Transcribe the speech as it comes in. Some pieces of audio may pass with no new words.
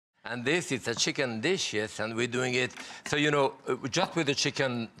And this is a chicken dish, yes, and we're doing it, so, you know, just with the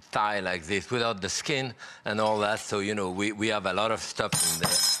chicken thigh like this, without the skin and all that. So, you know, we have a lot of stuff in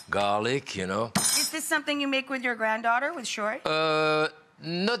there. Garlic, you know. Is this something you make with your granddaughter, with Shoy?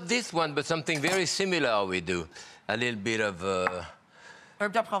 Not this one, but something very similar we do. A little bit of...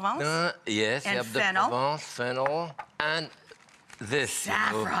 Herbe de Provence? Yes, and herbe de fennel. Provence, fennel, and this.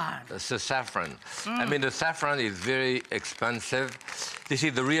 Saffron. It's the saffron. I mean, the saffron is very expensive. This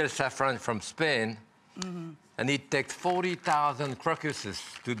is the real saffron from Spain. And it takes 40,000 crocuses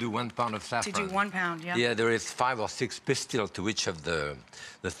to do 1 pound of saffron. To do 1 pound, yeah. Yeah, there is 5 or 6 pistils to each of the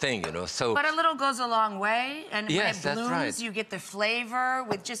thing, you know. So. But a little goes a long way, and yes, when it blooms, that's right. you get the flavor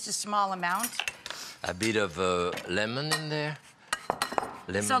with just a small amount. A bit of lemon in there.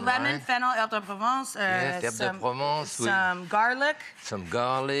 Lemon, rind. fennel, herbe de Provence, yes, herbe de Provence, some garlic. Some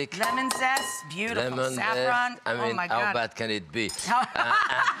garlic. Lemon zest, beautiful. Lemon Saffron, zest. I mean, oh my how God. bad can it be? So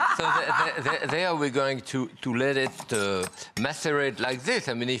there we're going to let it macerate like this.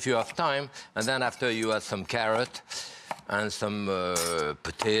 I mean, if you have time, and then after you add some carrot and some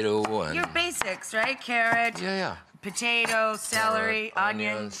potato. And your basics, right? Carrot. Yeah. Potato, celery, carrot,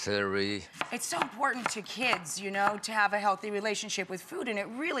 onion. Celery. It's so important to kids, you know, to have a healthy relationship with food, and it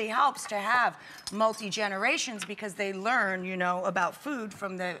really helps to have multi-generations because they learn, you know, about food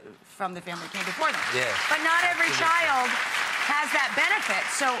from the family that came before them. Yeah. But not every child has that benefit.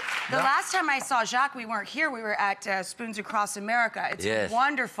 So the last time I saw Jacques, we weren't here, we were at Spoons Across America. It's a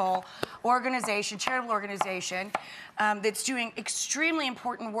wonderful organization, charitable organization, that's doing extremely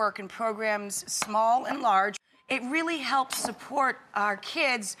important work in programs, small and large. It really helps support our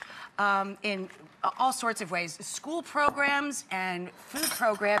kids in all sorts of ways. School programs and food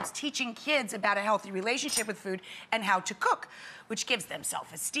programs teaching kids about a healthy relationship with food and how to cook, which gives them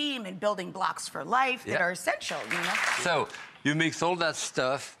self-esteem and building blocks for life that are essential, you know? So you mix all that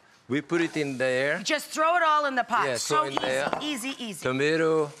stuff, we put it in there. Just throw it all in the pot. Yeah, so in easy, there. easy.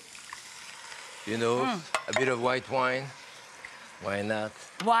 Tomato, you know, a bit of white wine. Why not?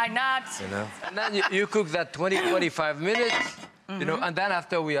 Why not? You know? And then you cook that 20, 25 minutes, you know, and then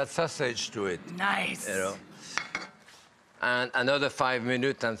after we add sausage to it. Nice. You know? And another 5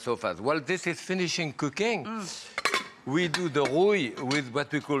 minutes and so forth. Well, this is finishing cooking. We do the rouille with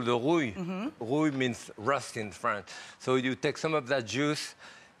what we call the rouille. Rouille means rust in French. So you take some of that juice,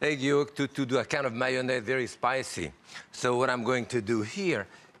 egg yolk, to do a kind of mayonnaise, very spicy. So what I'm going to do here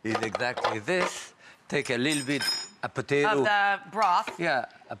is exactly this. Take a little bit, a potato. Of the broth. Yeah,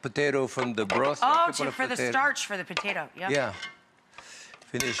 a potato from the broth. Oh, for the starch for the potato, yeah. Yeah.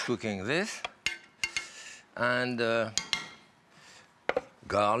 Finish cooking this. And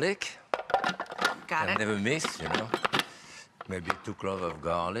garlic. Got it. Never miss, you know. Maybe 2 cloves of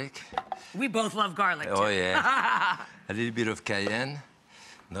garlic. We both love garlic, too. Oh, yeah. A little bit of cayenne.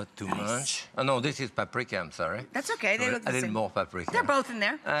 Not too much. Oh, no, this is paprika, I'm sorry. That's okay, they look the same. A little same. more paprika. They're both in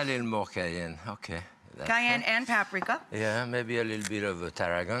there. A little more cayenne, okay. Cayenne and paprika. Yeah, maybe a little bit of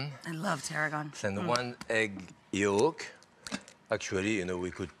tarragon. I love tarragon. And 1 egg yolk. Actually, you know,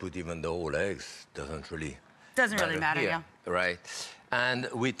 we could put even the whole eggs. Doesn't really matter, here. yeah. Right. And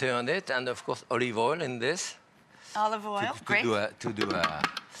we turn it, and of course, olive oil in this. Olive oil, great. To do a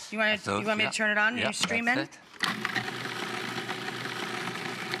you want me to turn it on and you stream in? That's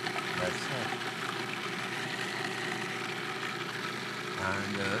it.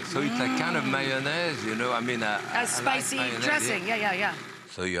 And so it's a kind of mayonnaise, you know, I mean... A spicy dressing, yeah.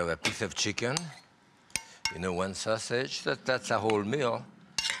 So you have a piece of chicken, you know, 1 sausage, that's a whole meal.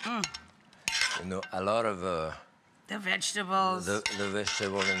 You know, a lot of... the vegetables. The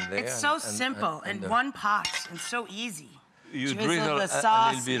vegetable in there. It's so simple, in 1 pot, and so easy. You drizzle drizzle the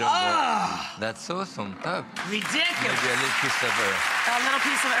sauce. a little bit of that sauce on top. Ridiculous. Maybe a little piece of earth. A little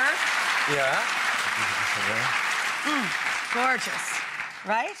piece of earth? Yeah. A piece of earth. Gorgeous,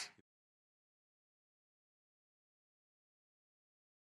 right?